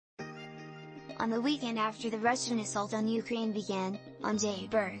On the weekend after the Russian assault on Ukraine began,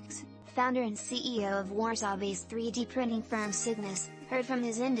 Andrzej Bergs, founder and CEO of Warsaw-based 3D printing firm Cygnus, heard from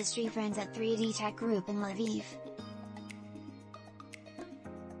his industry friends at 3D Tech Group in Lviv.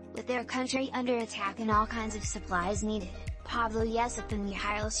 With their country under attack and all kinds of supplies needed, Pavlo Yesip and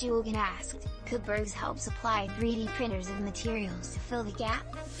Mikhail Shulgin asked, could Bergs help supply 3D printers and materials to fill the gap?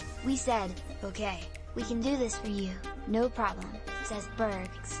 We said, okay, we can do this for you, no problem, says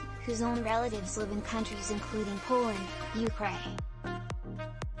Bergs, whose own relatives live in countries including Poland, Ukraine.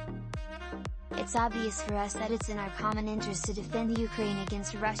 It's obvious for us that it's in our common interest to defend Ukraine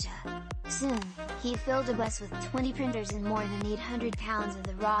against Russia. Soon, he filled a bus with 20 printers and more than 800 pounds of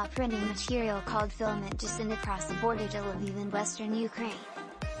the raw printing material called filament to send across the border to Lviv in western Ukraine.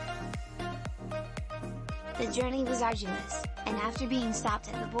 The journey was arduous, and after being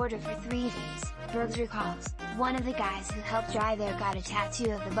stopped at the border for 3 days, Bergs recalls, one of the guys who helped drive there got a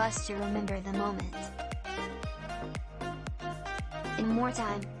tattoo of the bus to remember the moment. In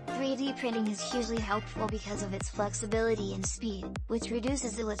wartime, 3D printing is hugely helpful because of its flexibility and speed, which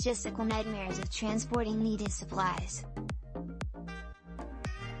reduces the logistical nightmares of transporting needed supplies.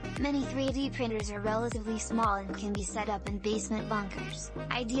 Many 3D printers are relatively small and can be set up in basement bunkers,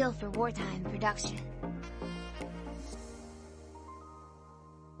 ideal for wartime production.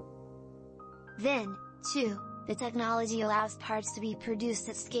 Then, too, the technology allows parts to be produced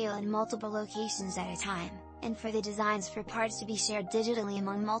at scale in multiple locations at a time, and for the designs for parts to be shared digitally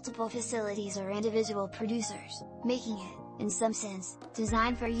among multiple facilities or individual producers, making it, in some sense,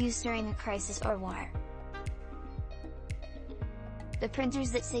 designed for use during a crisis or war. The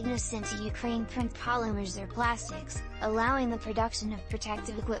printers that Cygnus sent to Ukraine print polymers or plastics, allowing the production of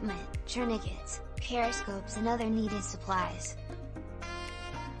protective equipment, tourniquets, periscopes and other needed supplies.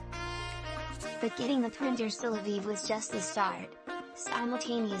 But getting the printers to Lviv was just the start.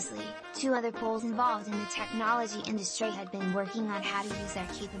 Simultaneously, 2 other Poles involved in the technology industry had been working on how to use their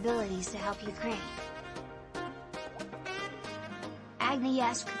capabilities to help Ukraine.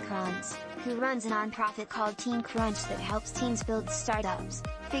 Agnieszka Kranz, who runs a non-profit called Teen Crunch that helps teens build startups,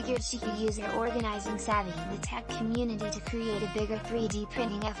 figured she could use her organizing savvy in the tech community to create a bigger 3D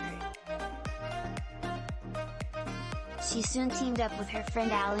printing effort. She soon teamed up with her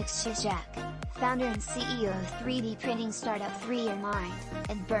friend Alex Chizek, founder and CEO of 3D printing startup 3Year Mind,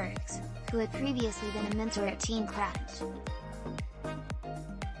 and Bergs, who had previously been a mentor at Teen Crunch.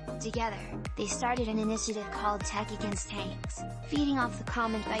 Together, they started an initiative called Tech Against Tanks, feeding off the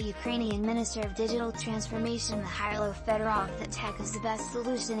comment by Ukrainian Minister of Digital Transformation Mikhailo Fedorov that tech is the best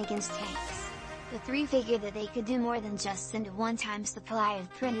solution against tanks. The 3 figured that they could do more than just send a one-time supply of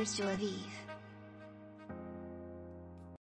printers to Lviv.